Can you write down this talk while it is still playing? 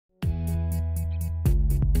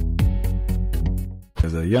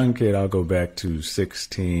As a young kid, I'll go back to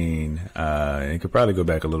 16, and it could probably go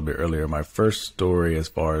back a little bit earlier. My first story as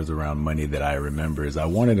far as around money that I remember is I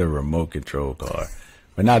wanted a remote control car.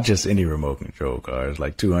 But not just any remote control car. It's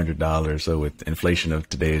like $200. So with inflation of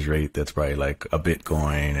today's rate, that's probably like a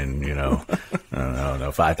Bitcoin and, I don't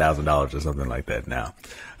know, $5,000 or something like that now.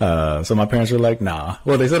 So my parents were like, nah.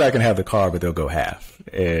 Well, they said I can have the car, but they'll go half.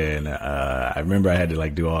 And I remember I had to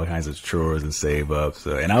like do all kinds of chores and save up.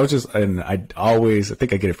 So, and I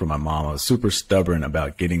think I get it from my mom. I was super stubborn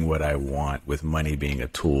about getting what I want with money being a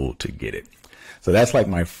tool to get it. So that's like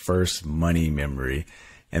my first money memory.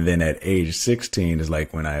 And then at age 16 is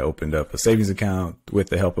like when I opened up a savings account with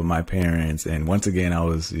the help of my parents. And once again, I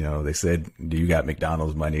was, they said, do you got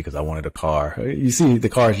McDonald's money? Because I wanted a car. You see, the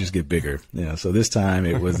cars just get bigger. So this time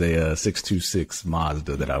it was a 626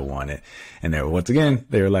 Mazda that I wanted. And once again,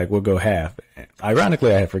 they were like, we'll go half.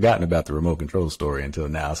 Ironically, I had forgotten about the remote control story until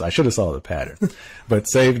now. So I should have saw the pattern, but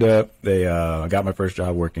saved up. They got my first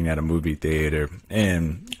job working at a movie theater.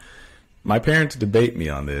 And my parents debate me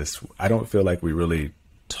on this. I don't feel like we really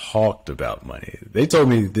talked about money. They told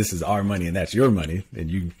me this is our money and that's your money and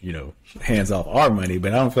you hands off our money,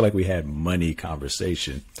 but I don't feel like we had money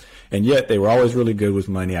conversation. And yet they were always really good with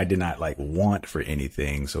money. I did not like want for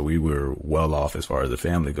anything. So we were well off as far as the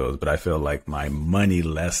family goes, but I feel like my money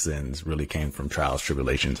lessons really came from trials,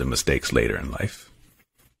 tribulations, and mistakes later in life.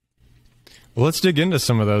 Well, let's dig into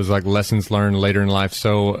some of those like lessons learned later in life.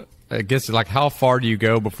 So I guess like how far do you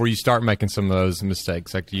go before you start making some of those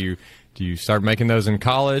mistakes? Like do you start making those in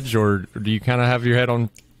college, or do you kind of have your head on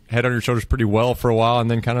your shoulders pretty well for a while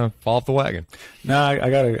and then kind of fall off the wagon? No, I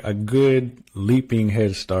got a good leaping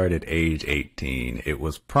head start at age 18. It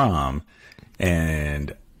was prom,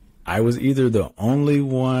 and I was either the only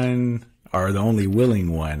one or the only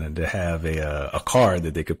willing one to have a card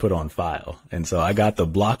that they could put on file. And so I got the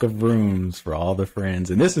block of rooms for all the friends.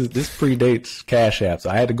 And this predates Cash App. So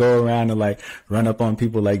I had to go around and like run up on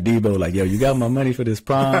people like D.E.B.T, like, yo, you got my money for this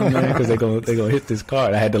prom, man? Cause they gonna hit this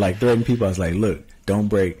card. I had to like threaten people. I was like, look, don't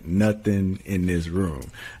break nothing in this room.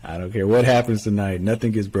 I don't care what happens tonight.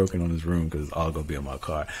 Nothing gets broken on this room because it's all going to be on my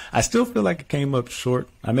card. I still feel like it came up short.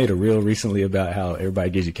 I made a reel recently about how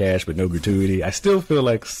everybody gives you cash but no gratuity. I still feel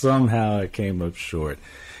like somehow it came up short.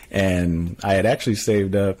 And I had actually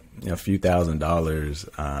saved up a few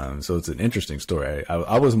 $1,000s. So it's an interesting story.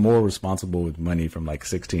 I was more responsible with money from like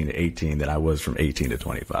 16 to 18 than I was from 18 to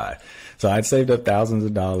 25. So I'd saved up thousands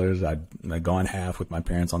of dollars. I'd gone half with my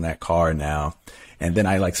parents on that car now. And then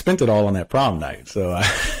I like spent it all on that prom night. So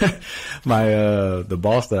the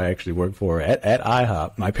boss that I actually worked for at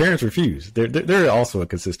IHOP, my parents refused. They're also a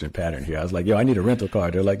consistent pattern here. I was like, yo, I need a rental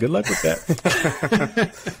car. They're like, good luck with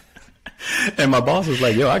that. And my boss was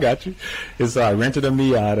like, yo, I got you. So I rented a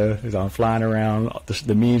Miata. I'm flying around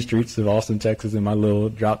the mean streets of Austin, Texas in my little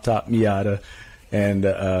drop top Miata. And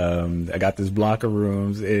I got this block of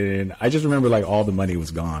rooms, and I just remember like all the money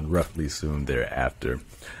was gone roughly soon thereafter.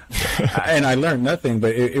 And I learned nothing,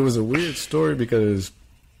 but it was a weird story because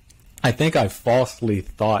I think I falsely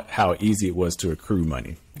thought how easy it was to accrue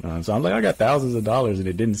money. So I'm like, I got thousands of dollars, and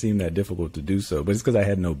it didn't seem that difficult to do so. But it's because I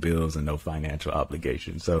had no bills and no financial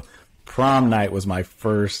obligations. So prom night was my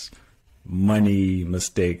first money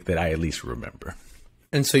mistake that I at least remember.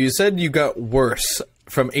 And so you said you got worse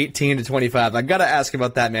from 18 to 25. I got to ask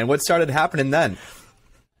about that, man. What started happening then?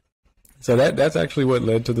 So that's actually what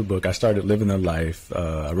led to the book. I started living the life.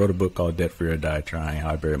 I wrote a book called Debt Free or Die Trying,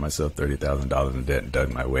 how I buried myself $30,000 in debt and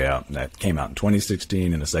dug my way out. And that came out in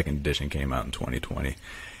 2016, and the second edition came out in 2020.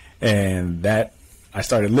 And I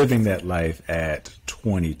started living that life at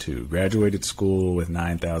 22. Graduated school with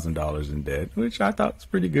 $9,000 in debt, which I thought was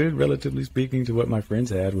pretty good, relatively speaking, to what my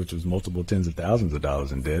friends had, which was multiple tens of thousands of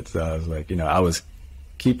dollars in debt. So I was like, I was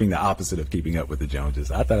keeping the opposite of keeping up with the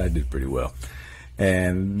Joneses. I thought I did pretty well.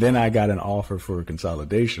 And then I got an offer for a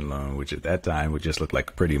consolidation loan, which at that time would just look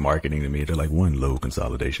like pretty marketing to me. They're like one low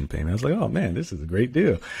consolidation payment. I was like, oh man, this is a great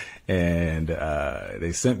deal. And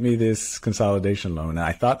they sent me this consolidation loan. And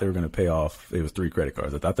I thought they were going to pay off. It was 3 credit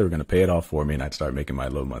cards. I thought they were going to pay it off for me, and I'd start making my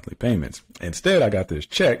low monthly payments. Instead, I got this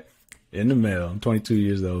check in the mail. I'm 22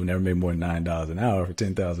 years old, never made more than $9 an hour for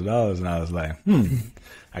 $10,000. And I was like,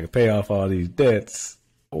 I could pay off all these debts,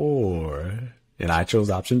 and I chose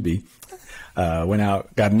option B. Went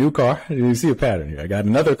out, got a new car. You see a pattern here. I got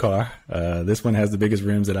another car. This one has the biggest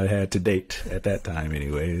rims that I had to date at that time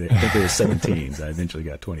anyway. I think they were 17s. I eventually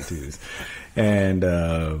got 22s. And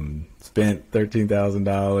spent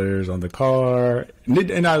 $13,000 on the car.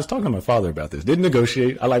 And I was talking to my father about this. Didn't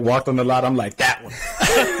negotiate. I walked on the lot. I'm like, that one.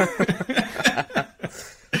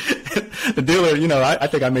 dealer, I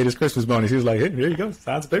think I made his Christmas bonus. He was like, hey, here you go.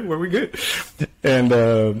 Sign some paperwork. We good.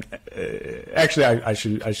 And actually, I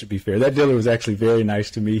should be fair. That dealer was actually very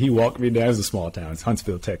nice to me. He walked me down. It was a small town. It's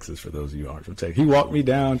Huntsville, Texas, for those of you who aren't from Texas. He walked me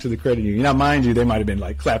down to the credit union. Now, mind you, they might have been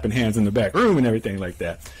like clapping hands in the back room and everything like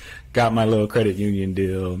that. Got my little credit union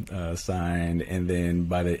deal signed, and then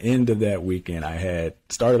by the end of that weekend, I had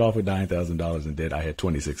started off with $9,000 in debt. I had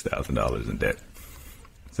 $26,000 in debt.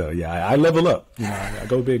 So yeah, I level up. I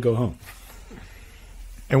go big, go home.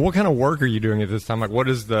 And what kind of work are you doing at this time? Like, what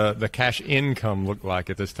does the cash income look like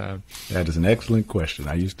at this time? That is an excellent question.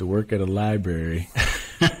 I used to work at a library,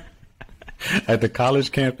 at the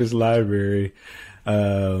college campus library.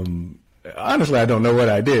 Honestly, I don't know what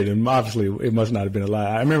I did, and obviously it must not have been a lie.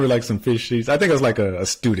 I remember like some fish sheets. I think I was like a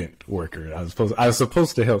student worker. I was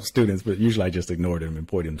supposed to help students, but usually I just ignored them and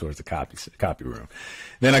pointed them towards the copy room.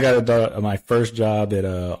 Then I got my first job at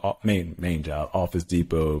main job, Office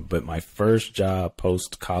Depot. But my first job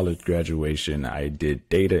post college graduation, I did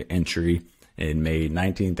data entry and made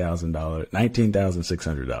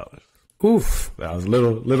 $19,600. Oof, I was a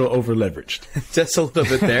little over leveraged. Just a little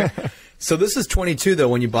bit there. So this is 22 though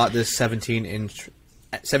when you bought this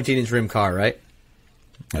 17-inch rim car, right?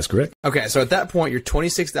 That's correct. Okay, so at that point you're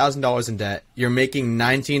 $26,000 in debt. You're making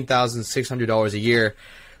 $19,600 a year.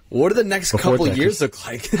 What do the next couple of years look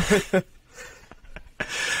like?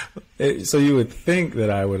 So you would think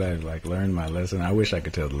that I would have like learned my lesson. I wish I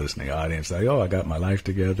could tell the listening audience like, oh, I got my life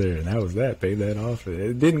together and that was that, paid that off.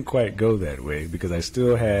 It didn't quite go that way because I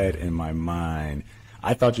still had in my mind,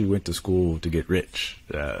 I thought you went to school to get rich.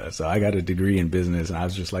 So I got a degree in business and I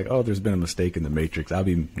was just like, oh, there's been a mistake in the matrix. I'll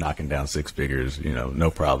be knocking down six figures, no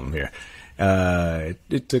problem here.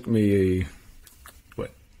 It took me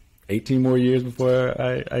 18 more years before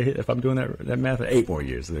I hit, if I'm doing that math, 8 more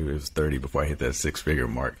years. It was 30 before I hit that 6-figure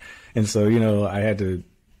mark. And so, I had to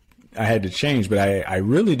change, but I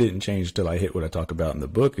really didn't change until I hit what I talk about in the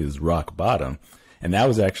book is rock bottom. And that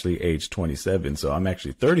was actually age 27. So I'm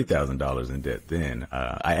actually $30,000 in debt then.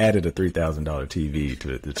 I added a $3,000 TV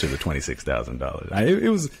to the $26,000. It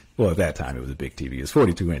was, at that time it was a big TV. It was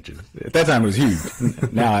 42 inches. At that time it was huge.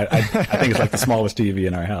 Now I think it's like the smallest TV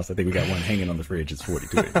in our house. I think we got one hanging on the fridge. It's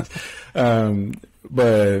 42 inches.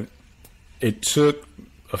 But it took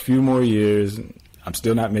a few more years. I'm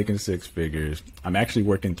still not making 6 figures. I'm actually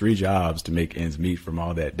working 3 jobs to make ends meet from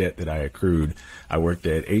all that debt that I accrued. I worked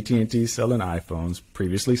at AT&T selling iPhones,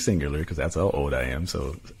 previously Singular, because that's how old I am.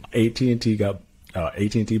 So AT&T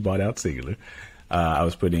bought out Singular. I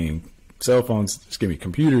was putting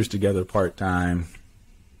computers together part-time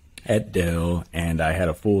at Dell, and I had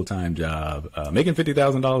a full-time job making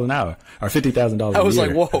 $50,000 an hour, or $50,000 a year. I was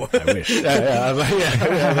like, whoa. I wish. I was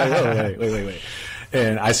like, whoa, wait.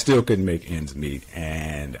 And I still couldn't make ends meet.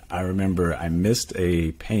 And I remember I missed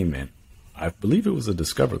a payment. I believe it was a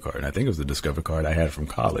Discover card. I think it was the Discover card I had from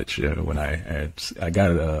college when I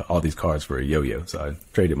got all these cards for a yo-yo. So I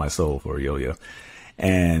traded my soul for a yo-yo.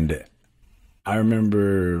 And I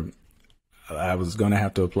remember I was going to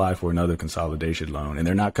have to apply for another consolidation loan. And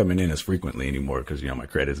they're not coming in as frequently anymore because, my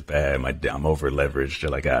credit's bad. I'm over leveraged. They're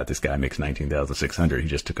like, this guy makes $19,600. He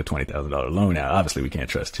just took a $20,000 loan out. Obviously, we can't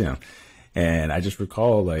trust him. And I just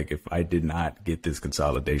recall, like, if I did not get this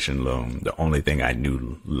consolidation loan, the only thing I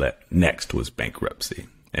knew next was bankruptcy.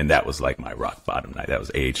 And that was like my rock bottom night. That was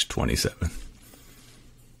age 27.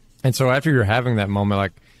 And so after you're having that moment,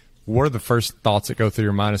 like, what are the first thoughts that go through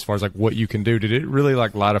your mind as far as like what you can do? Did it really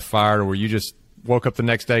like light a fire, or were you just woke up the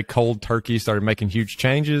next day cold turkey, started making huge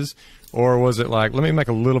changes? Or was it like, let me make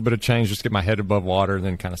a little bit of change, just get my head above water and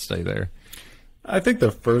then kind of stay there? I think the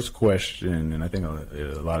first question, and I think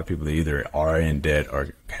a lot of people that either are in debt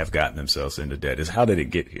or have gotten themselves into debt, is how did it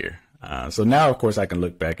get here? So now, of course, I can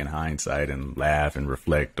look back in hindsight and laugh and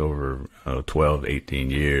reflect over 12, 18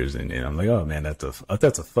 years. And I'm like, oh, man, that's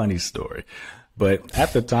a funny story. But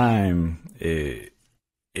at the time, it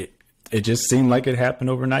just seemed like it happened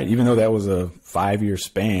overnight, even though that was a 5-year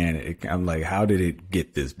span. I'm like, how did it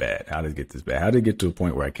get this bad? How did it get to a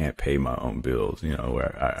point where I can't pay my own bills,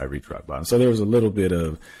 where I reach rock bottom? So there was a little bit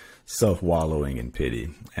of self-wallowing and pity.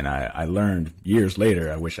 And I learned years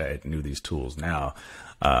later, I wish I had knew these tools now,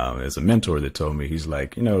 as a mentor that told me, he's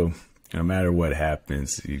like, no matter what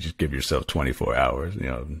happens, you just give yourself 24 hours,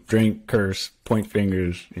 drink, curse, point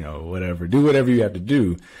fingers, whatever, do whatever you have to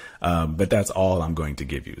do. But that's all I'm going to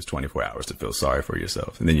give you is 24 hours to feel sorry for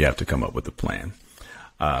yourself. And then you have to come up with a plan.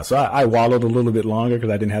 So I wallowed a little bit longer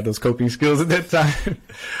because I didn't have those coping skills at that time.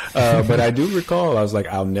 But I do recall, I was like,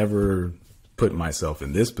 I'll never put myself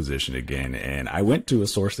in this position again. And I went to a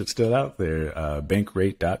source that's still out there,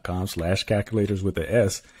 bankrate.com/calculators with an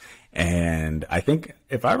S. And I think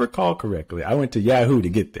if I recall correctly, I went to Yahoo to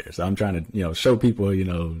get there. So I'm trying to, show people,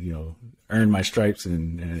 earn my stripes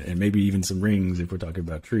and maybe even some rings if we're talking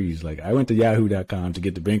about trees. Like I went to yahoo.com to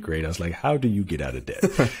get the bank rate. I was like, how do you get out of debt?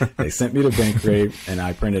 They sent me the bank rate and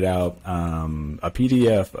I printed out a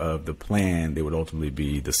PDF of the plan that would ultimately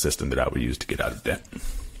be the system that I would use to get out of debt.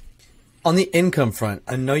 On the income front,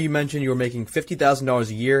 I know you mentioned you were making $50,000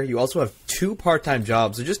 a year. You also have 2 part-time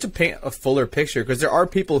jobs. So just to paint a fuller picture, because there are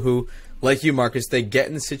people who, like you, Marcus, they get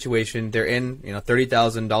in the situation, they're in,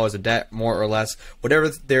 $30,000 of debt, more or less, whatever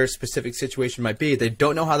their specific situation might be. They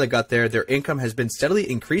don't know how they got there. Their income has been steadily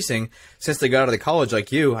increasing since they got out of the college,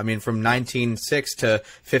 like you. I mean, from 19.6 to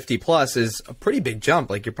 50 plus is a pretty big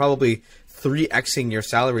jump. Like you're probably 3xing your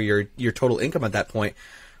salary, your total income at that point.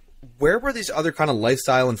 Where were these other kind of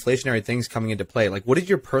lifestyle inflationary things coming into play? Like what did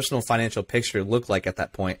your personal financial picture look like at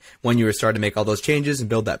that point when you were starting to make all those changes and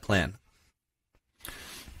build that plan?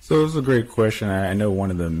 So it was a great question. I know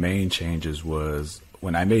one of the main changes was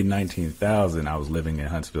when I made 19,000, I was living in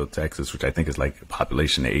Huntsville, Texas, which I think is like a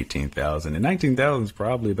population of 18,000. And 19,000 is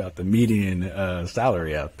probably about the median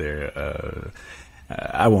salary out there.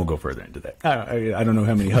 I won't go further into that. I don't know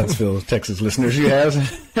how many Huntsville, Texas listeners you have.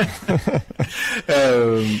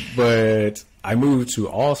 But I moved to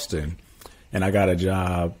Austin and I got a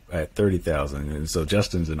job at 30,000. And so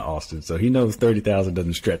Justin's in Austin. So he knows 30,000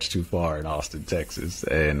 doesn't stretch too far in Austin, Texas.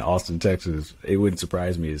 And Austin, Texas, it wouldn't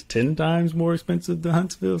surprise me, is 10 times more expensive than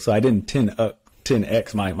Huntsville. So I didn't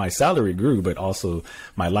 10x. My salary grew, but also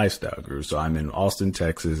my lifestyle grew. So I'm in Austin,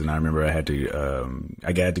 Texas, and I remember I had to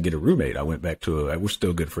get a roommate. I went back we're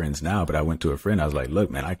still good friends now, but I went to a friend. I was like, look,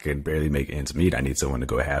 man, I can barely make ends meet. I need someone to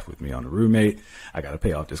go half with me on a roommate. I got to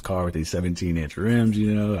pay off this car with these 17-inch rims.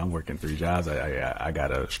 I'm working 3 jobs. I got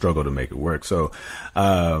to struggle to make it work. So,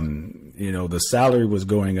 the salary was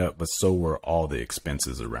going up, but so were all the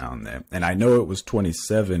expenses around that. And I know it was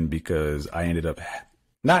 27 because I ended up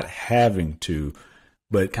not having to,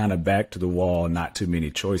 but kind of back to the wall, not too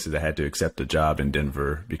many choices. I had to accept a job in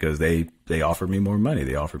Denver because they offered me more money.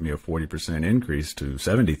 They offered me a 40% increase to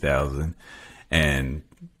 70,000. And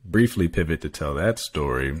briefly pivot to tell that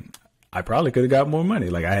story, I probably could have got more money.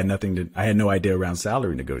 Like I had no idea around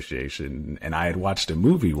salary negotiation. And I had watched a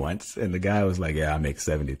movie once and the guy was like, yeah, I make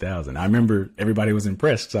 70,000. I remember everybody was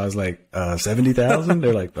impressed. So I was like, 70,000?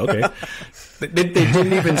 They're like, okay. They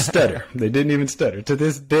didn't even stutter. They didn't even stutter. To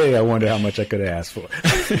this day, I wonder how much I could have asked for.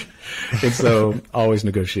 And so always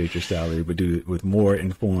negotiate your salary, but do it with more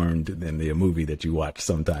informed than the movie that you watched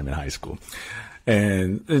sometime in high school.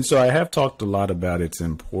 And so I have talked a lot about it's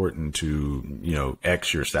important to,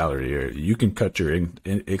 X your salary. You can cut your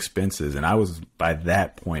expenses. And I was, by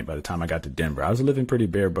that point, by the time I got to Denver, I was living pretty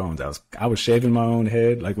bare bones. I was shaving my own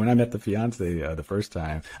head. Like when I met the fiance the first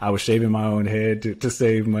time, I was shaving my own head to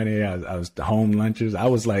save money. I was the home lunches. I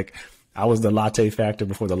was the latte factor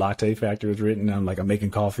before the latte factor was written. I'm making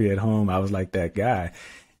coffee at home. I was like that guy.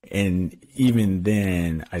 And even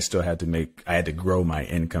then I had to grow my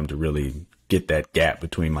income to really get that gap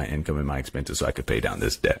between my income and my expenses so I could pay down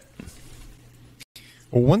this debt.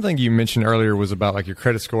 Well, one thing you mentioned earlier was about your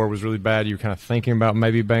credit score was really bad. You were kind of thinking about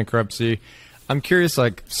maybe bankruptcy. I'm curious,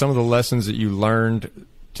 some of the lessons that you learned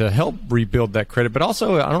to help rebuild that credit, but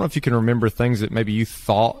also, I don't know if you can remember things that maybe you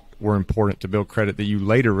thought were important to build credit that you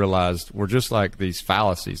later realized were just these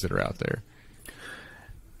fallacies that are out there.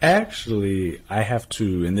 Actually, I have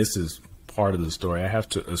to, and this is part of the story, I have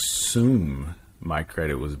to assume my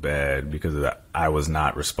credit was bad because I was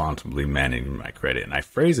not responsibly managing my credit. And I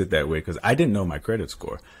phrase it that way because I didn't know my credit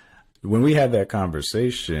score. When we had that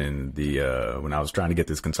conversation, when I was trying to get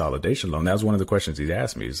this consolidation loan, that was one of the questions he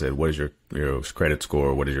asked me. He said, what is your credit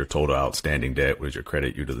score? What is your total outstanding debt? What is your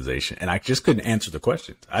credit utilization? And I just couldn't answer the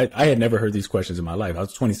questions. I had never heard these questions in my life. I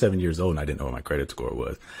was 27 years old and I didn't know what my credit score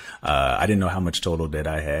was. I didn't know how much total debt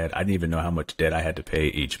I had. I didn't even know how much debt I had to pay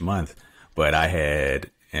each month, but I had,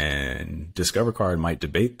 and Discover Card might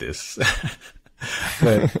debate this.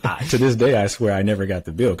 But to this day, I swear I never got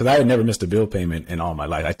the bill because I had never missed a bill payment in all my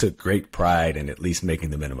life. I took great pride in at least making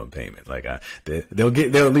the minimum payment.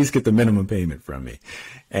 They'll at least get the minimum payment from me.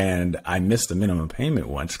 And I missed the minimum payment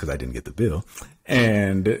once because I didn't get the bill.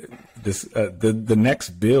 And the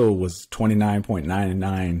next bill was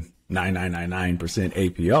 29.999999%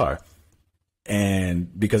 APR.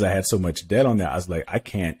 And because I had so much debt on that, I was like, I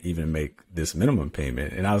can't even make this minimum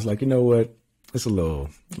payment. And I was like, you know what? It's a little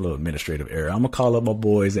administrative error. I'm gonna call up my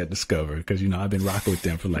boys at Discover because I've been rocking with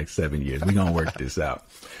them for 7 years. We're gonna work this out.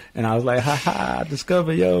 And I was like, ha,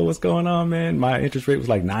 Discover, yo, what's going on, man? My interest rate was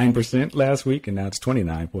 9% last week, and now it's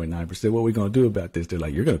 29.9%. What are we gonna do about this? They're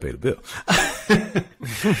like, you're gonna pay the bill.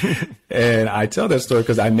 And I tell that story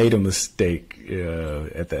because I made a mistake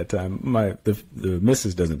at that time. The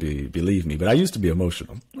missus doesn't believe me, but I used to be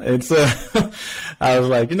emotional. And so I was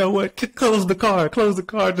like, you know what? Close the car,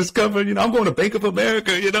 discover, I'm going to Bank of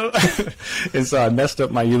America, And so I messed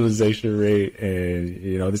up my utilization rate, and,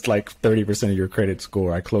 it's like 30% of your credit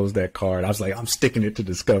score. I closed that card. I was like, I'm sticking it to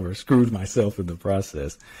Discover, screwed myself in the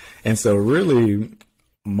process. And so really,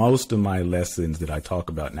 most of my lessons that I talk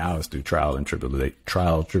about now is through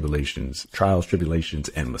trials, tribulations,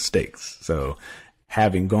 and mistakes. So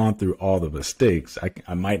having gone through all the mistakes,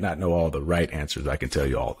 I might not know all the right answers. I can tell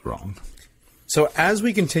you all the wrong. So as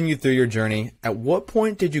we continue through your journey, at what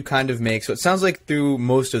point did you kind of make, so it sounds like through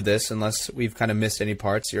most of this, unless we've kind of missed any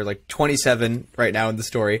parts, you're like 27 right now in the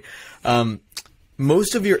story.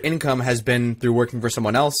 Most of your income has been through working for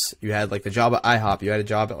someone else. You had like the job at IHOP, you had a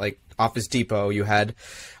job at like Office Depot, you had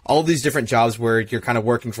all these different jobs where you're kind of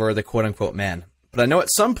working for the quote unquote man. But I know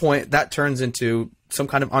at some point that turns into some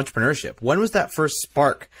kind of entrepreneurship. When was that first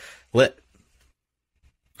spark lit?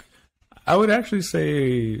 I would actually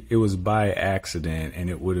say it was by accident,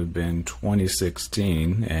 and it would have been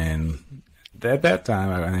 2016. And at that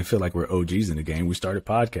time, I feel like we're OGs in the game. We started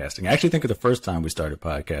podcasting. I actually think the first time we started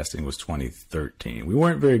podcasting was 2013. We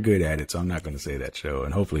weren't very good at it, so I'm not going to say that show,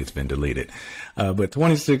 and hopefully it's been deleted. But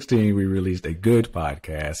 2016, we released a good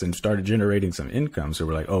podcast and started generating some income. So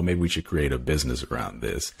we're like, oh, maybe we should create a business around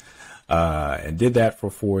this. And did that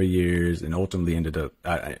for 4 years, and ultimately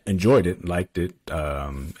I enjoyed it, liked it.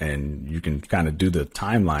 And you can kind of do the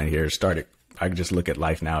timeline here. I can just look at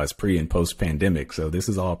life now as pre and post pandemic. So this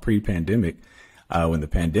is all pre-pandemic. When the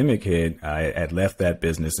pandemic hit, I had left that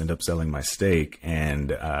business, ended up selling my stake, and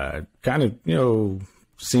kind of,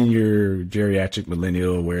 senior geriatric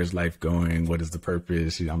millennial, where's life going? What is the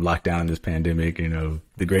purpose? I'm locked down in this pandemic,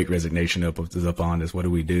 the great resignation is up on us. What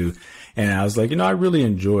do we do? And I was like, I really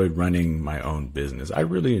enjoyed running my own business. I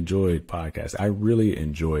really enjoyed podcasts. I really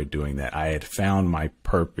enjoyed doing that. I had found my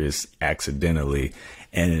purpose accidentally,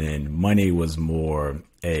 and money was more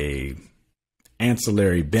a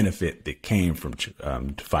ancillary benefit that came from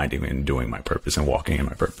finding and doing my purpose and walking in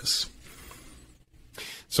my purpose.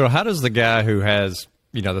 So how does the guy who has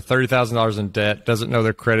the $30,000 in debt, doesn't know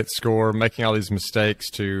their credit score, making all these mistakes,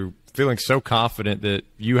 to feeling so confident that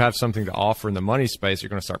you have something to offer in the money space, you're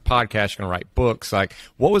going to start podcasts, you're going to write books. Like,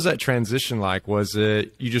 what was that transition like? Was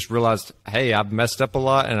it you just realized, hey, I've messed up a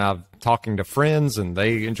lot and I'm talking to friends and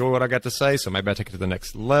they enjoy what I got to say, so maybe I take it to the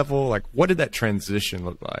next level? Like, what did that transition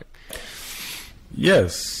look like?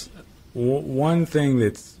 Yes. One thing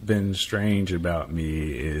that's been strange about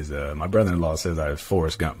me is my brother-in-law says I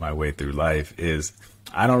Forrest Gump my way through life is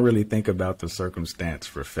I don't really think about the circumstance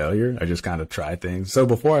for failure. I just kind of try things. So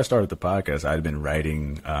before I started the podcast, I'd been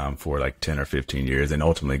writing for like 10 or 15 years and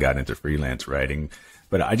ultimately got into freelance writing.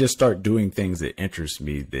 But I just start doing things that interest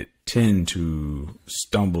me that tend to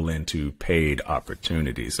stumble into paid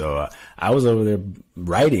opportunities. So I was over there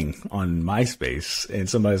writing on MySpace, and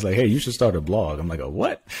somebody's like, hey, you should start a blog. I'm like, a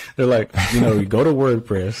what? They're like, you go to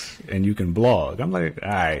WordPress and you can blog. I'm like, all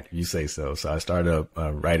right, you say so. So I started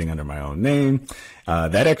writing under my own name.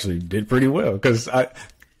 That actually did pretty well because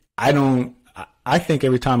I think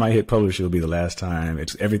every time I hit publish, it'll be the last time.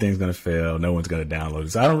 Everything's going to fail. No one's going to download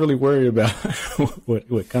it. So I don't really worry about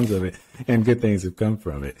what comes of it, and good things have come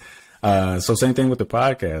from it. So same thing with the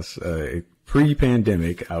podcast.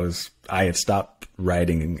 Pre-pandemic, I had stopped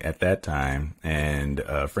writing at that time, and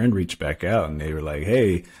a friend reached back out and they were like,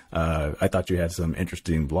 hey, I thought you had some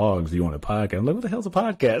interesting blogs. Do you want a podcast? I'm like, what the hell's a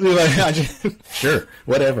podcast? Like, sure,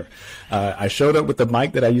 whatever. I showed up with the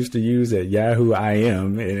mic that I used to use at Yahoo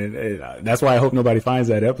IM, and that's why I hope nobody finds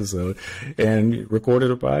that episode, and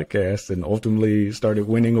recorded a podcast and ultimately started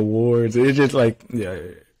winning awards. It's just like,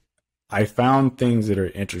 I found things that are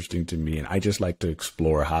interesting to me, and I just like to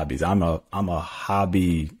explore hobbies. I'm a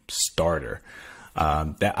hobby starter.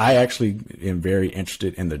 That I actually am very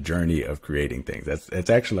interested in the journey of creating things. It's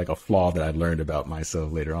actually like a flaw that I learned about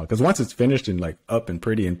myself later on. Because once it's finished and like up and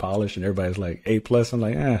pretty and polished, and everybody's like A+, I'm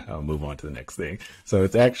like, I'll move on to the next thing. So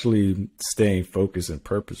it's actually staying focused and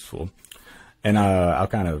purposeful. And I'll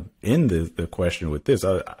kind of end the question with this.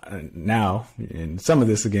 Now, and some of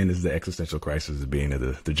this, again, is the existential crisis of being of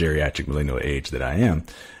the geriatric millennial age that I am.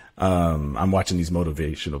 I'm watching these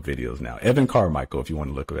motivational videos now. Evan Carmichael, if you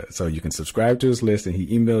want to look at it. So you can subscribe to his list, and he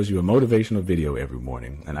emails you a motivational video every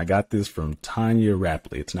morning. And I got this from Tanya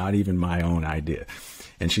Rapley. It's not even my own idea.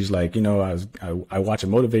 And she's like, I watch a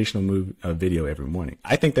motivational video every morning.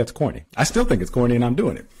 I think that's corny. I still think it's corny, and I'm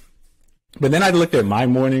doing it. But then I looked at my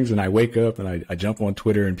mornings and I wake up and I jump on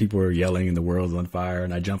Twitter and people are yelling and the world's on fire,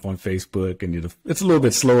 and I jump on Facebook and it's a little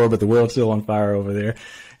bit slower, but the world's still on fire over there.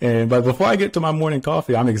 But before I get to my morning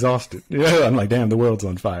coffee, I'm exhausted. Yeah, I'm like, damn, the world's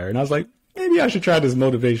on fire. And I was like, maybe I should try this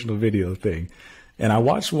motivational video thing. And I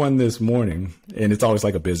watched one this morning, and it's always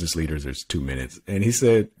like a business leader's, there's 2 minutes. And he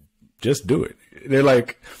said, just do it. They're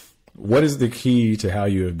like, what is the key to how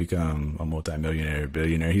you have become a multimillionaire,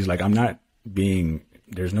 billionaire? He's like,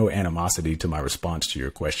 there's no animosity to my response to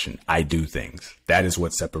your question. I do things. That is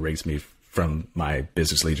what separates me from my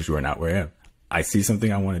business leaders who are not where I am. I see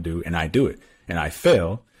something I want to do and I do it, and I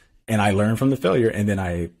fail and I learn from the failure, and then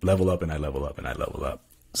I level up and I level up and I level up.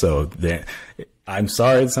 So then I'm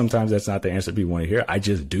sorry, sometimes that's not the answer people want to hear. I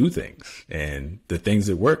just do things, and the things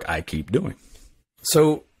that work, I keep doing.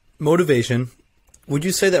 So motivation, would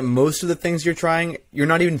you say that most of the things you're trying, you're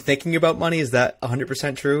not even thinking about money? Is that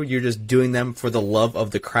 100% true? You're just doing them for the love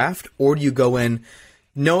of the craft? Or do you go in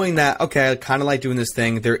knowing that, okay, I kind of like doing this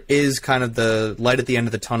thing. There is kind of the light at the end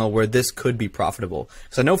of the tunnel where this could be profitable.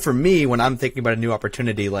 Because I know for me, when I'm thinking about a new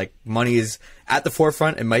opportunity, like money is at the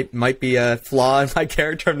forefront. It might be a flaw in my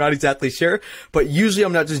character. I'm not exactly sure. But usually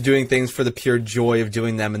I'm not just doing things for the pure joy of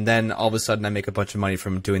doing them, and then all of a sudden I make a bunch of money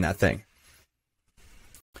from doing that thing.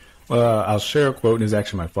 Well, I'll share a quote, and it's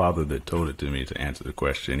actually my father that told it to me to answer the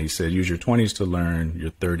question. He said, use your 20s to learn,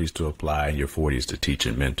 your 30s to apply, your 40s to teach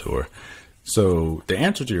and mentor. So the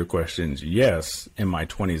answer to your question is yes, in my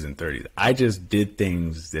 20s and 30s. I just did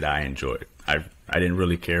things that I enjoyed. I didn't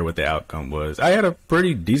really care what the outcome was. I had a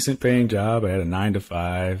pretty decent paying job. I had a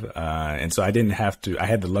 9-to-5. And so I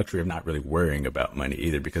had the luxury of not really worrying about money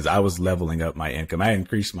either, because I was leveling up my income. I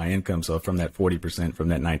increased my income. So from that 40%, from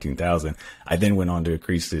that 19,000, I then went on to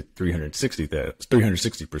increase it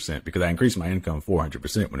 360% because I increased my income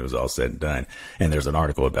 400% when it was all said and done. And there's an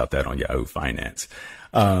article about that on Yahoo Finance.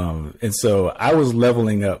 And so I was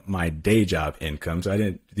leveling up my day job income.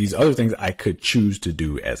 So these other things I could choose to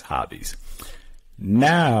do as hobbies.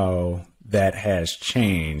 Now that has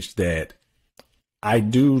changed, that I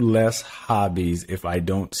do less hobbies if I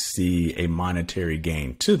don't see a monetary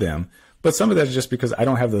gain to them. But some of that is just because I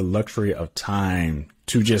don't have the luxury of time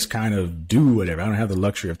to just kind of do whatever. I don't have the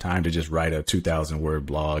luxury of time to just write a 2,000-word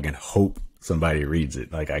blog and hope somebody reads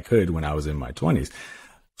it like I could when I was in my 20s.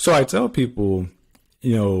 So I tell people,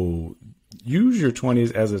 use your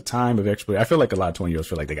 20s as a time of exploration. I feel like a lot of 20-year-olds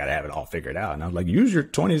feel like they got to have it all figured out. And I'm like, use your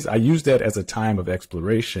 20s. I use that as a time of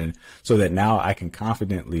exploration so that now I can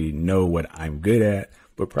confidently know what I'm good at,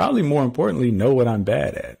 but probably more importantly, know what I'm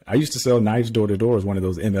bad at. I used to sell knives door to door as one of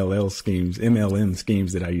those MLM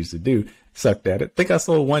schemes that I used to do. Sucked at it. Think I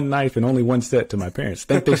sold one knife and only one set to my parents.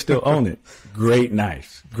 Think they still own it. Great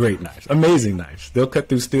knives. Amazing knives. They'll cut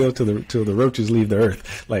through steel till the roaches leave the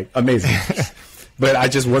earth. Like, amazing knives. But I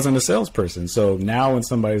just wasn't a salesperson. So now when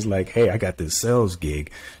somebody's like, hey, I got this sales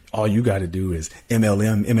gig, all you got to do is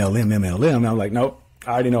MLM. I'm like, nope,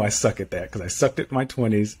 I already know I suck at that because I sucked at my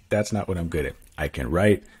 20s. That's not what I'm good at. I can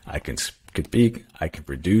write, I can speak, I can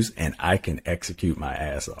produce, and I can execute my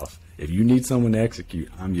ass off. If you need someone to execute,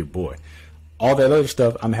 I'm your boy. All that other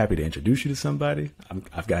stuff, I'm happy to introduce you to somebody.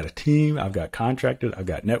 I've got a team, I've got contractors, I've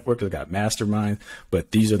got networks, I've got masterminds,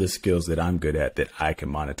 but these are the skills that I'm good at that I can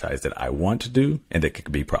monetize, that I want to do, and that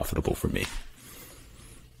could be profitable for me.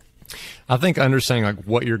 I think understanding like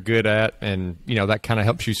what you're good at, and that kind of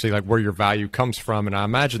helps you see like where your value comes from. And I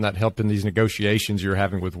imagine that helped in these negotiations you're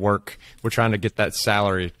having with work. We're trying to get that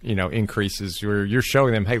salary, increases. You're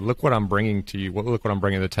showing them, hey, look what I'm bringing to you. Look what I'm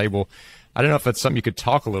bringing to the table. I don't know if that's something you could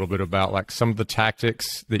talk a little bit about, like some of the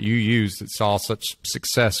tactics that you use that saw such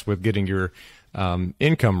success with getting your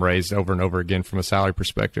income raised over and over again from a salary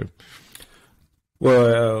perspective.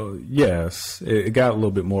 Well, yes, it got a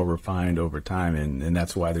little bit more refined over time, and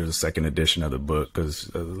that's why there's a second edition of the book, because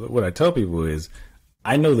what I tell people is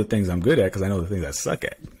I know the things I'm good at because I know the things I suck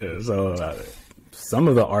at. So some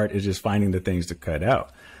of the art is just finding the things to cut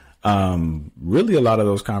out. Really, a lot of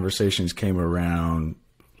those conversations came around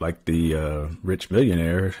like the rich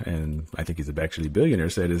millionaire, and I think he's actually a billionaire,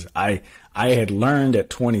 said is I had learned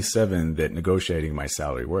at 27 that negotiating my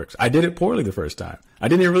salary works. I did it poorly the first time. I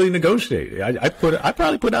didn't even really negotiate. I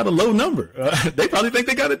probably put out a low number. They probably think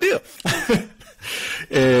they got a deal.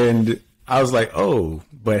 And I was like, oh,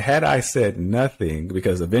 but had I said nothing,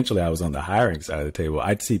 because eventually I was on the hiring side of the table,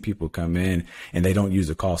 I'd see people come in and they don't use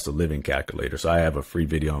a cost of living calculator. So I have a free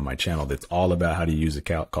video on my channel that's all about how to use a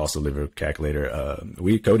cost of living calculator.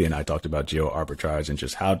 Cody and I talked about geo arbitrage and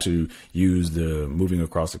just how to use the moving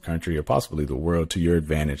across the country or possibly the world to your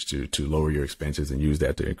advantage to lower your expenses and use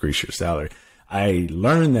that to increase your salary. I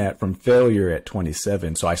learned that from failure at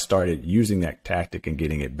 27. So I started using that tactic and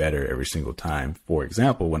getting it better every single time. For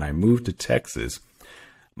example, when I moved to Texas,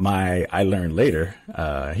 I learned later,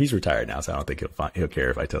 he's retired now, so I don't think he'll care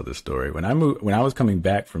if I tell this story. When I was coming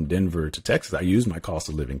back from Denver to Texas, I used my cost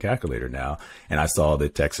of living calculator now, and I saw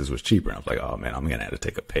that Texas was cheaper. And I was like, oh man, I'm going to have to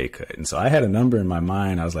take a pay cut. And so I had a number in my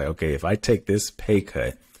mind. I was like, okay, if I take this pay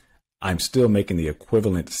cut, I'm still making the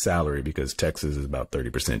equivalent salary because Texas is about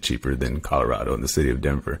 30% cheaper than Colorado and the city of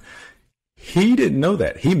Denver. He didn't know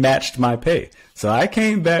that. He matched my pay. So I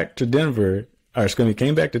came back to Denver,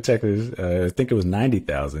 came back to Texas. I think it was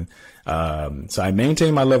 90,000. So I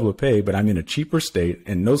maintained my level of pay, but I'm in a cheaper state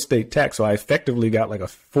and no state tax. So I effectively got like a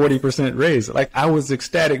 40% raise. Like I was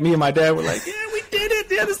ecstatic. Me and my dad were like, yeah, we did it.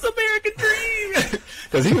 Yeah, this is the American dream.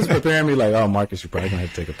 Because he was preparing me like, oh, Marcus, you're probably gonna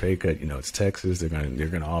have to take a pay cut. You know, it's Texas. They're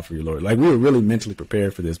gonna offer you lower. Like we were really mentally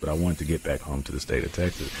prepared for this, but I wanted to get back home to the state of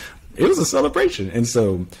Texas. It was a celebration. And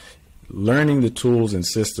so learning the tools and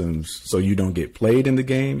systems so you don't get played in the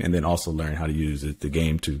game, and then also learn how to use the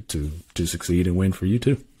game to succeed and win for you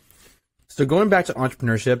too. So going back to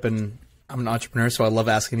entrepreneurship, and I'm an entrepreneur, so I love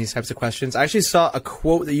asking these types of questions. I actually saw a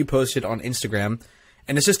quote that you posted on Instagram,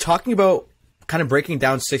 and it's just talking about kind of breaking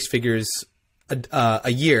down 6 figures a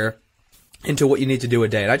year into what you need to do a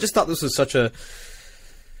day. And I just thought this was such a,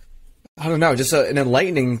 I don't know, just an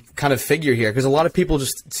enlightening kind of figure here, because a lot of people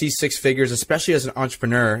just see 6 figures, especially as an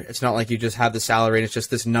entrepreneur. It's not like you just have the salary and it's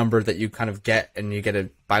just this number that you kind of get and you get a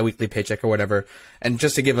biweekly paycheck or whatever. And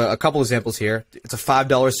just to give a couple examples here, it's a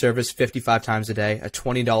 $5 service 55 times a day, a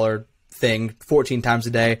 $20 thing 14 times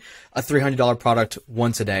a day, a $300 product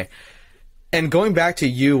once a day. And going back to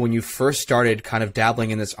you, when you first started kind of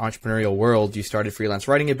dabbling in this entrepreneurial world, you started freelance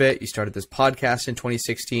writing a bit, you started this podcast in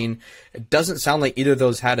 2016. It doesn't sound like either of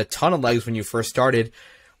those had a ton of legs when you first started.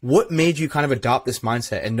 What made you kind of adopt this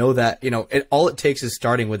mindset and know that, you know, all it takes is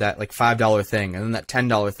starting with that like $5 thing and then that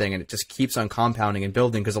 $10 thing, and it just keeps on compounding and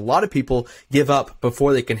building? Because a lot of people give up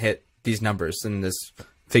before they can hit these numbers in this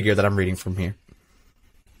figure that I'm reading from here.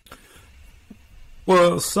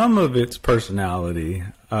 Well, some of it's personality,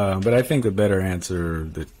 but I think the better answer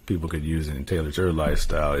that people could use and tailor to their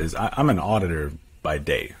lifestyle is I'm an auditor by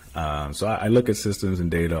day. So I look at systems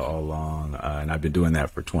and data all along, and I've been doing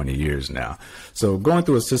that for 20 years now. So going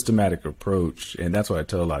through a systematic approach, and that's what I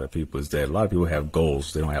tell a lot of people, is that a lot of people have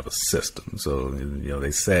goals. They don't have a system. So, you know,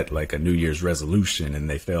 they set like a New Year's resolution and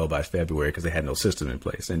they fail by February because they had no system in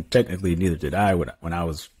place. And technically neither did I. When I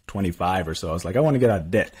was 25 or so, I was like, I want to get out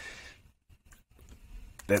of debt.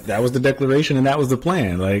 That was the declaration and that was the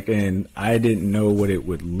plan. Like, and I didn't know what it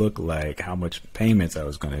would look like, how much payments I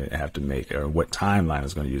was going to have to make, or what timeline I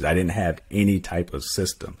was going to use. I didn't have any type of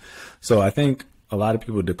system. So I think a lot of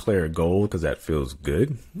people declare a goal because that feels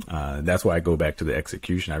good. That's why I go back to the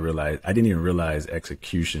execution. I didn't even realize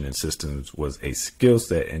execution and systems was a skill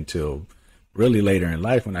set until really later in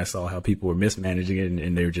life, when I saw how people were mismanaging it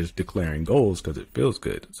and they were just declaring goals because it feels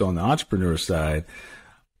good. So on the entrepreneur side,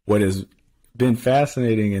 what is been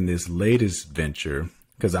fascinating in this latest venture,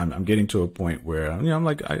 because I'm getting to a point where, you know, I'm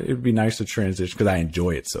like, it'd be nice to transition because I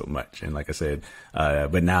enjoy it so much. And like I said,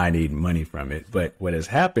 but now I need money from it. But what has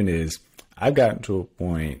happened is I've gotten to a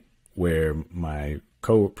point where my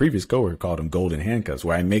previous coworker called them golden handcuffs,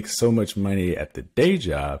 where I make so much money at the day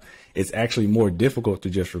job, it's actually more difficult to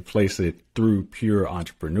just replace it through pure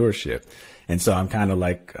entrepreneurship. And so I'm kind of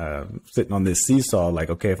like sitting on this seesaw, like,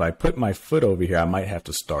 okay, if I put my foot over here, I might have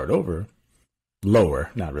to start over. Lower,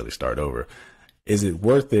 not really start over. Is it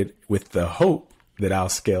worth it with the hope that I'll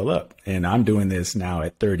scale up? And I'm doing this now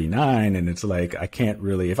at 39, and it's like, I can't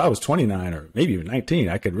really, if I was 29 or maybe even 19,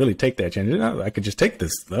 I could really take that chance. You know, I could just take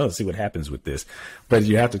this, see what happens with this. But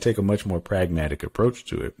you have to take a much more pragmatic approach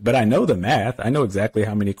to it. But I know the math. I know exactly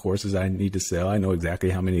how many courses I need to sell. I know exactly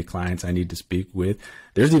how many clients I need to speak with.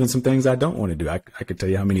 There's even some things I don't want to do. I could tell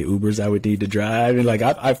you how many Ubers I would need to drive. And like,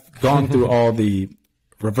 I've gone through all the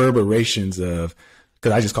reverberations of,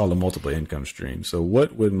 because I just call them multiple income streams. So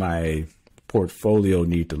what would my portfolio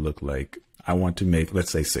need to look like? I want to make,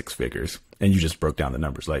 let's say, 6 figures. And you just broke down the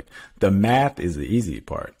numbers. Like, the math is the easy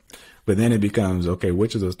part. But then it becomes, okay,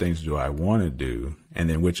 which of those things do I want to do? And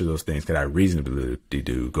then which of those things could I reasonably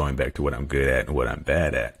do, going back to what I'm good at and what I'm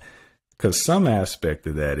bad at? Because some aspect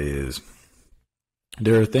of that is,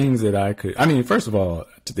 there are things that I could, I mean, first of all,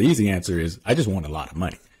 the easy answer is I just want a lot of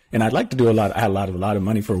money. And I'd like to do a lot of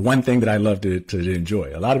money for one thing that I love to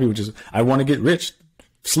enjoy. A lot of people just, I want to get rich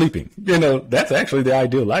sleeping. You know, that's actually the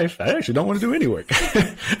ideal life. I actually don't want to do any work.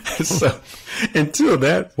 So until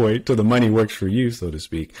that point, till the money works for you, so to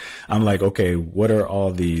speak, I'm like, okay, what are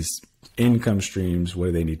all these income streams, what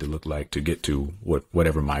do they need to look like to get to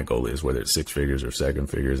whatever my goal is, whether it's 6 figures or 7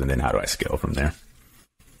 figures, and then how do I scale from there?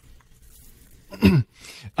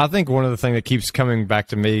 I think one of the things that keeps coming back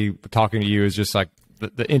to me talking to you is just like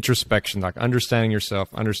the introspection, like understanding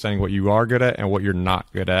yourself, understanding what you are good at and what you're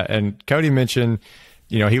not good at. And Cody mentioned,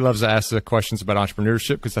 you know, he loves to ask the questions about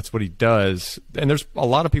entrepreneurship because that's what he does. And there's a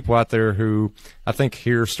lot of people out there who I think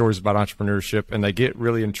hear stories about entrepreneurship and they get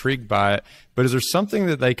really intrigued by it. But is there something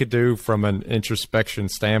that they could do from an introspection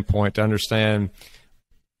standpoint to understand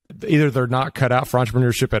either they're not cut out for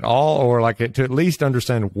entrepreneurship at all, or like to at least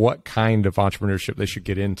understand what kind of entrepreneurship they should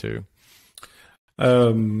get into?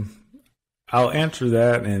 I'll answer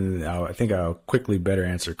that, and I think I'll quickly better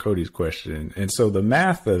answer Cody's question. And so the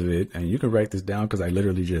math of it, and you can write this down because I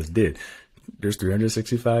literally just did. There's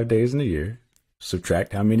 365 days in a year.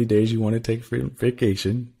 Subtract how many days you want to take for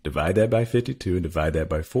vacation, divide that by 52, and divide that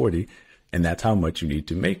by 40, and that's how much you need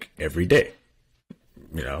to make every day.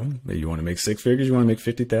 You know, you want to make 6 figures, you want to make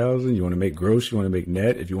 50,000, you want to make gross, you want to make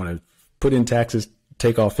net. If you want to put in taxes,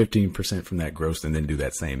 take off 15% from that gross and then do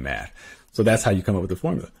that same math. So that's how you come up with the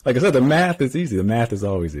formula. Like I said, the math is easy. The math is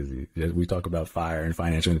always easy. As we talk about FIRE and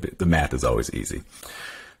financial, the math is always easy.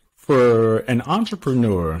 For an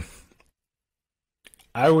entrepreneur,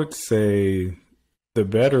 I would say the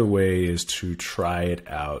better way is to try it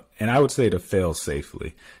out. And I would say to fail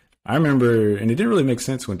safely. I remember, and it didn't really make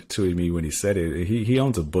sense to me when he said it. He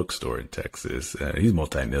owns a bookstore in Texas. He's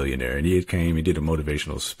multimillionaire, and he did a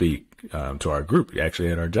motivational speak to our group,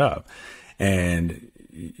 actually at our job. And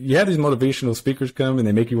you have these motivational speakers come and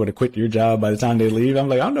they make you want to quit your job by the time they leave. I'm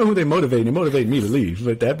like, I don't know who they motivate. They motivate me to leave.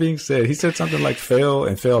 But that being said, he said something like fail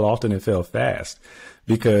and fail often and fail fast,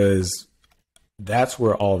 because that's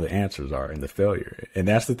where all the answers are in the failure. And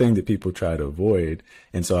that's the thing that people try to avoid.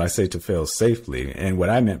 And so I say to fail safely. And what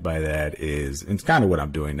I meant by that is, and it's kind of what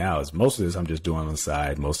I'm doing now, is most of this I'm just doing on the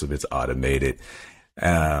side. Most of it's automated.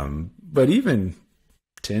 But even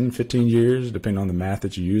 10, 15 years, depending on the math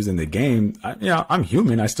that you use in the game, I'm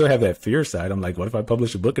human. I still have that fear side. I'm like, what if I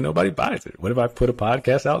publish a book and nobody buys it? What if I put a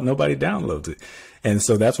podcast out and nobody downloads it? And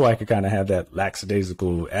so that's why I could kind of have that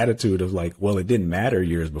lackadaisical attitude of like, well, it didn't matter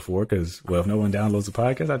years before because, well, if no one downloads the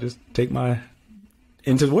podcast, I just take my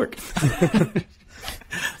into work.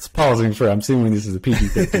 It's pausing for, I'm assuming this is a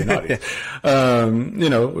PG-13 audience.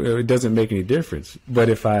 It doesn't make any difference. But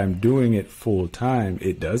if I'm doing it full time,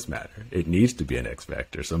 it does matter. It needs to be an X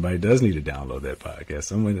factor. Somebody does need to download that podcast.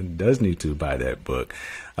 Someone does need to buy that book,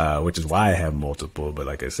 which is why I have multiple. But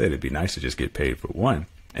like I said, it'd be nice to just get paid for one.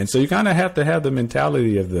 And so you kind of have to have the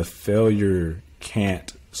mentality of the failure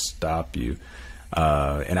can't stop you.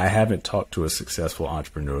 And I haven't talked to a successful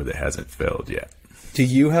entrepreneur that hasn't failed yet. Do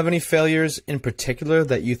you have any failures in particular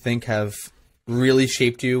that you think have really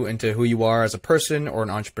shaped you into who you are as a person or an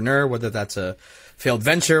entrepreneur, whether that's a failed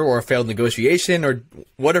venture or a failed negotiation or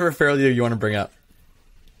whatever failure you want to bring up?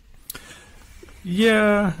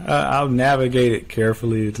 Yeah, I'll navigate it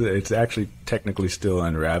carefully. It's actually technically still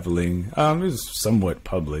unraveling. It's somewhat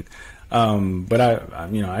public. But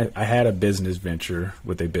I had a business venture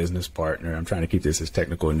with a business partner. I'm trying to keep this as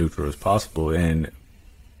technical and neutral as possible. And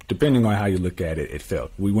depending on how you look at it, it failed.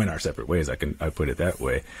 We went our separate ways. I put it that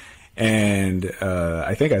way. And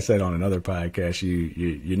I think I said on another podcast,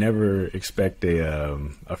 you never expect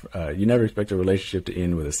a relationship to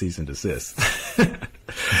end with a cease and desist.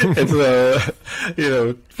 And so,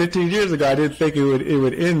 15 years ago, I didn't think it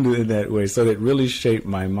would end in that way. So it really shaped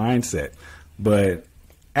my mindset. But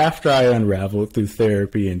after I unraveled through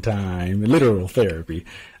therapy and time, literal therapy,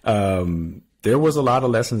 there was a lot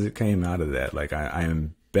of lessons that came out of that. Like I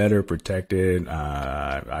am better protected.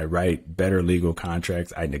 I write better legal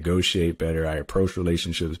contracts. I negotiate better. I approach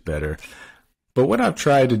relationships better. But what I've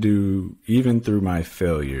tried to do, even through my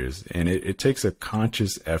failures, and it takes a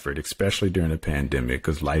conscious effort, especially during a pandemic,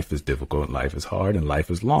 because life is difficult, life is hard, and life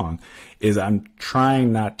is long, is I'm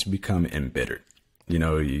trying not to become embittered.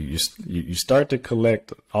 You start to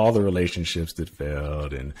collect all the relationships that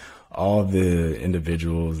failed and all the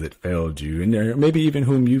individuals that failed you, and maybe even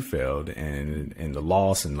whom you failed, and the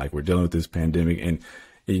loss, and like we're dealing with this pandemic, and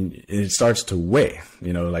it starts to weigh.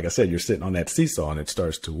 Like I said, you're sitting on that seesaw and it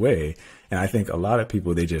starts to weigh. And I think a lot of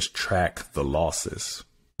people, they just track the losses.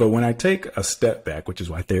 But when I take a step back, which is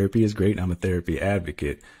why therapy is great, and I'm a therapy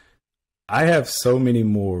advocate, I have so many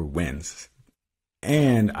more wins.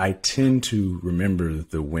 And I tend to remember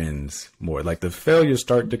the wins more. Like the failures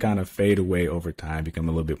start to kind of fade away over time, become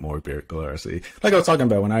a little bit more bureaucracy. Like I was talking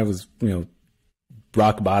about when I was,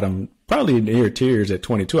 rock bottom, probably near tears at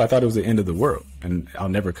 22. I thought it was the end of the world and I'll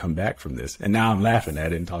never come back from this. And now I'm laughing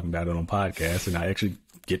at it and talking about it on podcasts. And I actually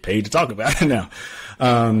get paid to talk about it now.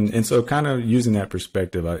 And so kind of using that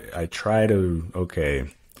perspective, I try to, okay,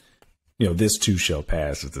 this too shall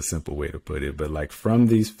pass is the simple way to put it. But like from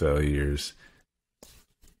these failures,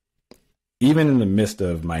 even in the midst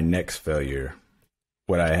of my next failure,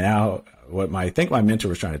 I think my mentor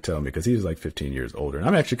was trying to tell me, because he was like 15 years older, and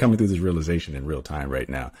I'm actually coming through this realization in real time right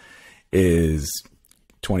now, is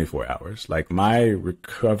 24 hours. Like my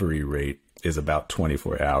recovery rate is about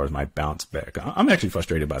 24 hours, my bounce back. I'm actually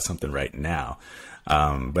frustrated by something right now,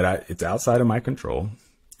 but it's outside of my control.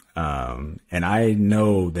 And I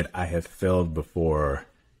know that I have failed before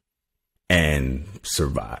and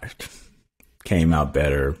survived, came out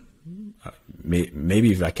better.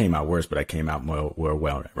 Maybe if I came out worse, but I came out more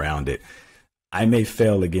well-rounded. I may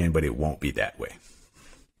fail again, but it won't be that way.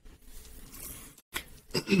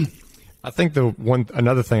 I think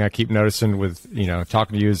another thing I keep noticing with,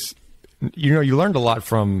 talking to you is, you learned a lot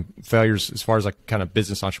from failures as far as like kind of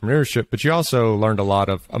business entrepreneurship, but you also learned a lot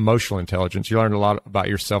of emotional intelligence. You learned a lot about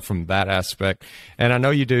yourself from that aspect. And I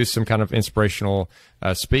know you do some kind of inspirational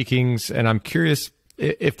speakings, and I'm curious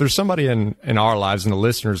if there's somebody in our lives and the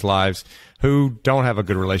listeners' lives who don't have a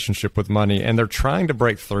good relationship with money and they're trying to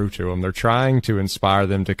break through to them, they're trying to inspire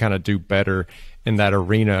them to kind of do better in that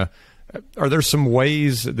arena. Are there some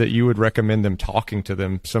ways that you would recommend them talking to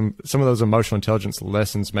them? Some of those emotional intelligence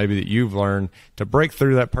lessons maybe that you've learned to break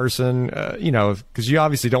through that person, because you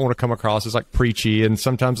obviously don't want to come across as like preachy, and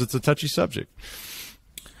sometimes it's a touchy subject.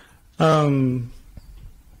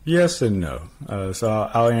 Yes and no. So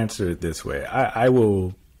I'll answer it this way. I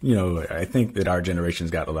will, I think that our generation's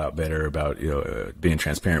got a lot better about, being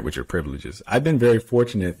transparent with your privileges. I've been very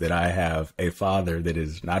fortunate that I have a father that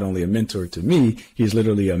is not only a mentor to me, he's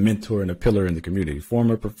literally a mentor and a pillar in the community.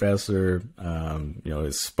 Former professor,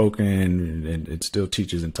 has spoken and still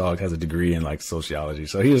teaches and talks, has a degree in like sociology.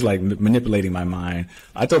 So he was like manipulating my mind.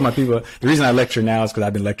 I told my people, the reason I lecture now is because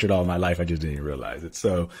I've been lectured all my life. I just didn't realize it.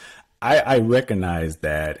 So I recognize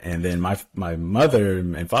that, and then my mother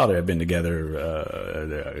and father have been together.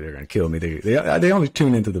 They're gonna kill me. They only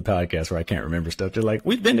tune into the podcast where I can't remember stuff. They're like,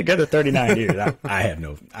 we've been together 39 years. I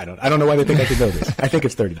don't know why they think I should know this. I think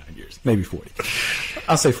it's 39 years, maybe 40.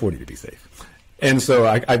 I'll say 40 to be safe. And so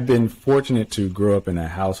I've been fortunate to grow up in a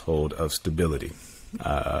household of stability,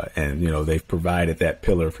 and they've provided that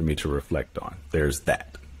pillar for me to reflect on. There's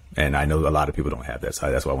that, and I know a lot of people don't have that,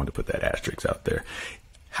 so that's why I wanted to put that asterisk out there.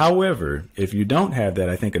 However, if you don't have that,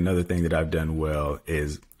 I think another thing that I've done well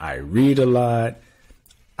is I read a lot.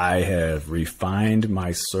 I have refined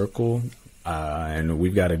my circle, and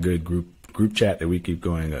we've got a good group chat that we keep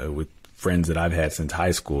going with friends that I've had since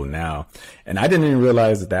high school now. And I didn't even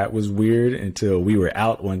realize that was weird until we were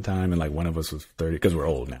out one time and like one of us was 30, because we're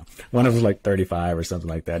old now. One of us was like 35 or something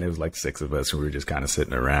like that. And it was like 6 of us who were just kind of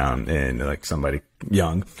sitting around, and like somebody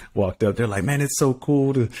young walked up. They're like, man, it's so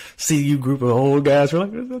cool to see you group of old guys. We're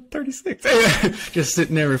like, 36. Just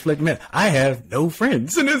sitting there reflecting, man, I have no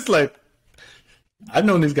friends. And it's like, I've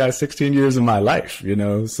known these guys 16 years of my life,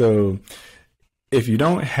 so if you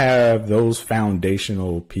don't have those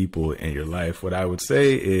foundational people in your life, what I would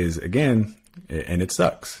say is, again, and it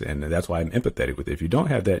sucks, and that's why I'm empathetic with it. If you don't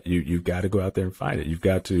have that, you've got to go out there and find it. You've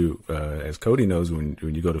got to, as Cody knows, when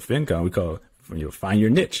you go to FinCon, we call it, find your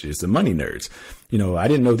niche. It's the money nerds. I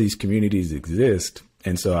didn't know these communities exist.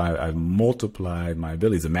 And so I multiplied my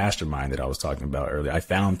abilities, the mastermind that I was talking about earlier, I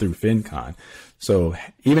found through FinCon. So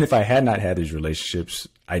even if I had not had these relationships,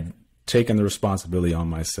 I'd taken the responsibility on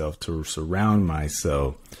myself to surround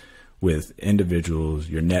myself with individuals.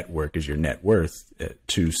 Your network is your net worth,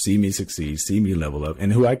 to see me succeed, see me level up,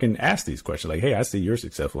 and who I can ask these questions like, hey, I see you're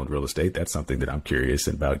successful in real estate. That's something that I'm curious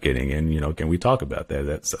about getting in. Can we talk about that?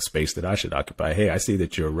 That's a space that I should occupy. Hey, I see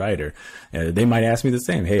that you're a writer. They might ask me the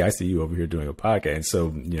same. Hey, I see you over here doing a podcast. And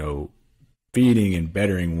so, feeding and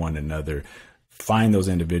bettering one another, find those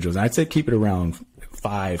individuals. And I'd say keep it around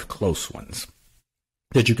 5 close ones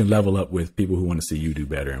that you can level up with, people who want to see you do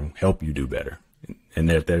better and help you do better.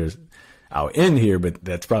 And I'll end here, but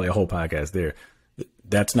that's probably a whole podcast there.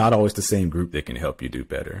 That's not always the same group that can help you do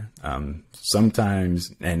better.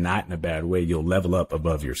 Sometimes, and not in a bad way, you'll level up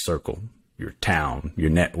above your circle, your town, your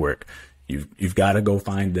network. You've got to go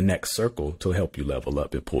find the next circle to help you level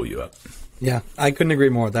up and pull you up. Yeah, I couldn't agree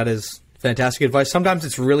more. That is fantastic advice. Sometimes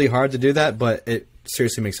it's really hard to do that, but it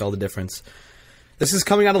seriously makes all the difference. This is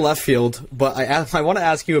coming out of left field, but I want to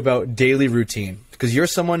ask you about daily routine, because you're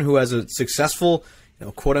someone who has a successful,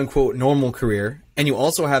 quote unquote, normal career. And you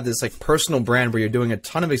also have this like personal brand where you're doing a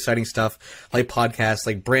ton of exciting stuff, like podcasts,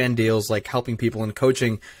 like brand deals, like helping people and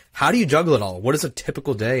coaching. How do you juggle it all? What does a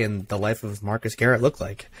typical day in the life of Marcus Garrett look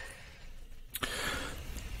like?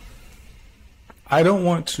 I don't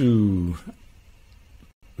want to.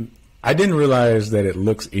 I didn't realize that it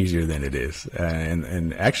looks easier than it is.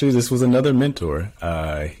 And actually, this was another mentor.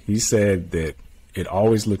 He said that it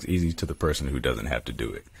always looks easy to the person who doesn't have to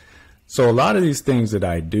do it. So a lot of these things that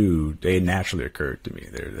I do, they naturally occurred to me.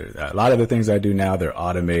 A lot of the things I do now, they're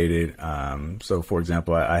automated. So, for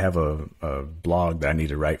example, I have a blog that I need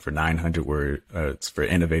to write for 900 words. It's for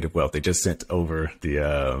Innovative Wealth. They just sent over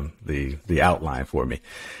the outline for me.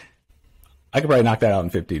 I could probably knock that out in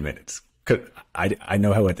 15 minutes. I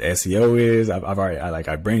know what the SEO is.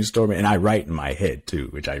 I brainstorm it, and I write in my head too,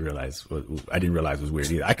 which I didn't realize was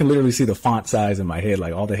weird either. I can literally see the font size in my head,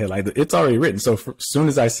 like all the headlines. It's already written. So as soon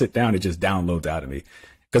as I sit down, it just downloads out of me.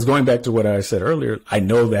 Because going back to what I said earlier, I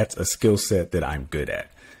know that's a skill set that I'm good at.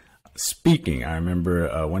 Speaking, I remember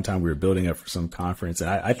one time we were building up for some conference, and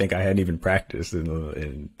I think I hadn't even practiced,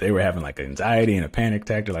 and they were having like anxiety and a panic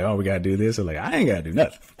attack. They're like, "Oh, we gotta do this." I'm like, "I ain't gotta do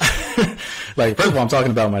nothing." Like, first of all, I'm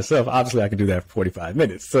talking about myself. Obviously, I can do that for 45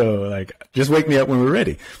 minutes. So, like, just wake me up when we're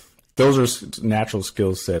ready. Those are natural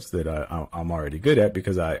skill sets that I'm already good at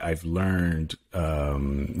because I've learned,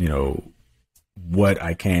 what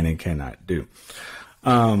I can and cannot do.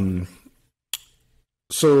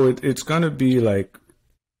 So it's going to be like,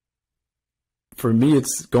 for me,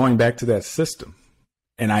 it's going back to that system.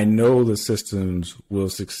 And I know the systems will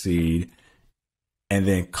succeed. And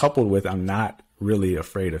then coupled with, I'm not really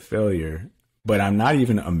afraid of failure, but I'm not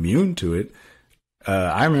even immune to it.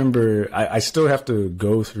 I remember I still have to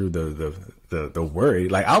go through the worry.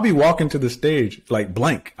 Like, I'll be walking to the stage like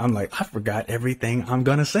blank. I'm like, I forgot everything I'm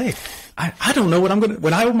going to say. I don't know what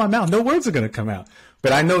when I open my mouth, no words are going to come out.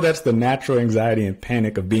 But I know that's the natural anxiety and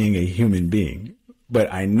panic of being a human being.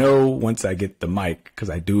 But I know once I get the mic, because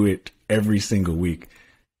I do it every single week.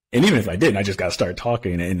 And even if I didn't, I just got to start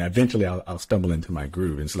talking, and eventually I'll stumble into my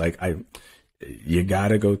groove. It's like, you got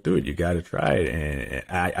to go through it. You got to try it. And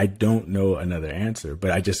I don't know another answer,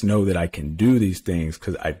 but I just know that I can do these things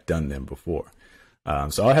because I've done them before.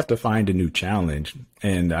 So I'll have to find a new challenge.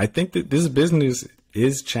 And I think that this business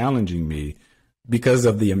is challenging me because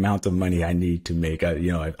of the amount of money I need to make.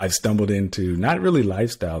 I've stumbled into not really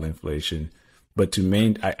lifestyle inflation, but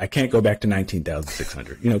I can't go back to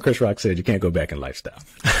 19,600. Chris Rock said you can't go back in lifestyle.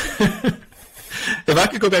 If I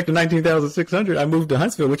could go back to 19,600, I moved to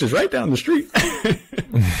Huntsville, which is right down the street.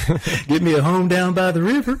 Get me a home down by the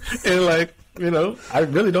river. And I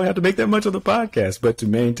really don't have to make that much of the podcast, but to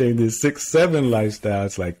maintain this 6-7 lifestyle,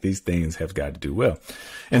 it's like these things have got to do well.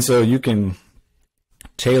 And so you can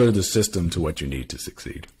tailor the system to what you need to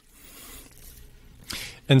succeed.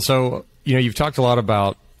 And so, you've talked a lot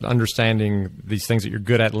about understanding these things that you're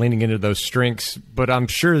good at, leaning into those strengths, but I'm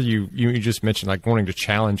sure you just mentioned like wanting to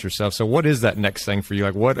challenge yourself. So what is that next thing for you?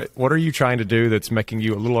 Like what are you trying to do that's making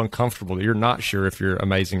you a little uncomfortable that you're not sure if you're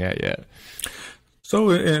amazing at yet? So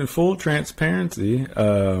in full transparency,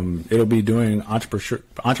 it'll be doing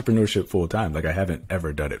entrepreneurship full time. Like, I haven't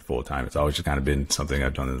ever done it full time. It's always just kind of been something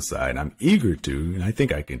I've done on the side. I'm eager to, and I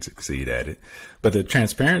think I can succeed at it. But the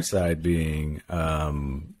transparent side being,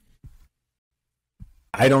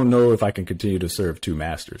 I don't know if I can continue to serve two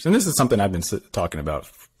masters. And this is something I've been talking about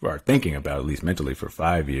or thinking about, at least mentally, for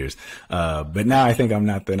 5 years. But now I think I'm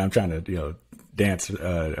not that. I'm trying to, dance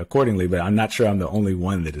accordingly, but I'm not sure I'm the only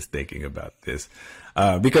one that is thinking about this.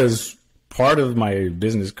 Because part of my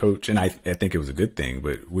business coach, and I think it was a good thing,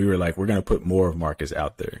 but we were like, we're going to put more of Marcus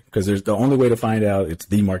out there, because there's the only way to find out. It's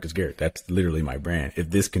the Marcus Garrett. That's literally my brand. If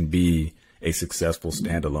this can be a successful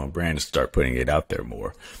standalone brand, to start putting it out there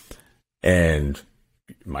more. And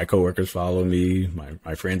my coworkers follow me,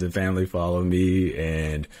 my friends and family follow me.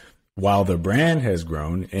 And while the brand has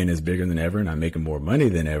grown and is bigger than ever, and I'm making more money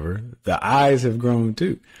than ever, the eyes have grown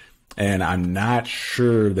too. And I'm not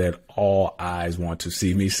sure that all eyes want to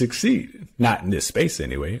see me succeed, not in this space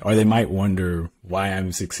anyway, or they might wonder why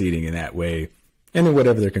I'm succeeding in that way, and then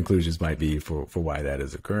whatever their conclusions might be for why that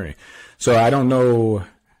is occurring. So I don't know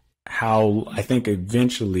how. I think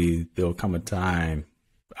eventually there'll come a time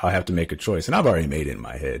I'll have to make a choice. And I've already made it in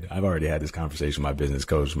my head. I've already had this conversation with my business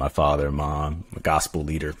coach, my father, mom, my gospel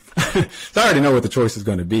leader. So I already know what the choice is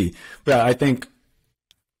going to be. But I think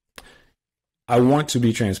I want to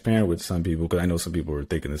be transparent with some people, because I know some people are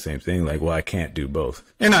thinking the same thing. Like, well, I can't do both.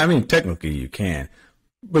 And I mean, technically you can.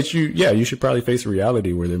 But you should probably face a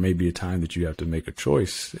reality where there may be a time that you have to make a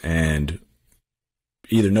choice, and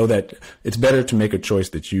either know that it's better to make a choice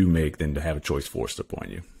that you make than to have a choice forced upon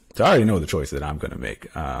you. So I already know the choice that I'm going to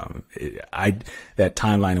make. That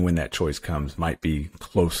timeline and when that choice comes might be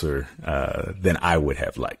closer than I would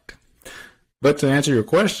have liked. But to answer your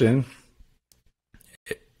question,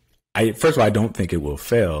 first of all, I don't think it will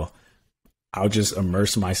fail. I'll just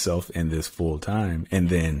immerse myself in this full time, and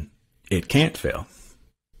then it can't fail.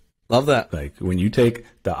 Love that. Like when you take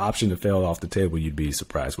the option to fail off the table, you'd be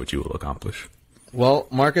surprised what you will accomplish. Well,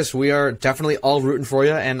 Marcus, we are definitely all rooting for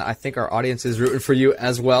you, and I think our audience is rooting for you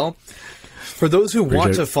as well. For those who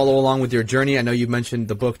want to follow along with your journey, I know you mentioned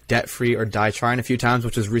the book Debt Free or Die Trying a few times,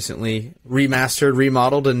 which was recently remastered,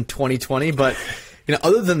 remodeled in 2020. But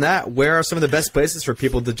other than that, where are some of the best places for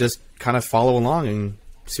people to just kind of follow along and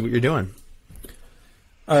see what you're doing?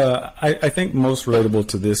 I think most relatable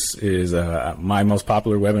to this is my most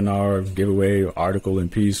popular webinar, giveaway, article, and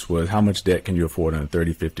piece was how much debt can you afford on a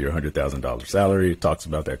 $30,000, $50,000, or $100,000 salary. It talks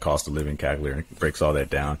about that cost of living calculator and breaks all that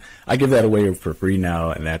down. I give that away for free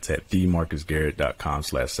now, and that's at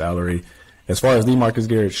themarcusgarrett.com/salary. As far as the Marcus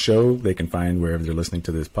Garrett Show, they can find wherever they're listening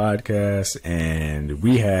to this podcast. And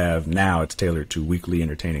we have now, it's tailored to weekly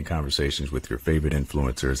entertaining conversations with your favorite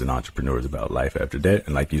influencers and entrepreneurs about life after debt.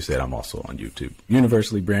 And like you said, I'm also on YouTube,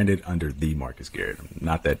 universally branded under the Marcus Garrett.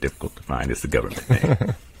 Not that difficult to find. It's the government name.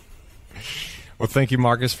 Well, thank you,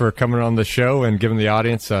 Marcus, for coming on the show and giving the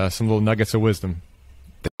audience some little nuggets of wisdom.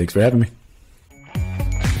 Thanks for having me.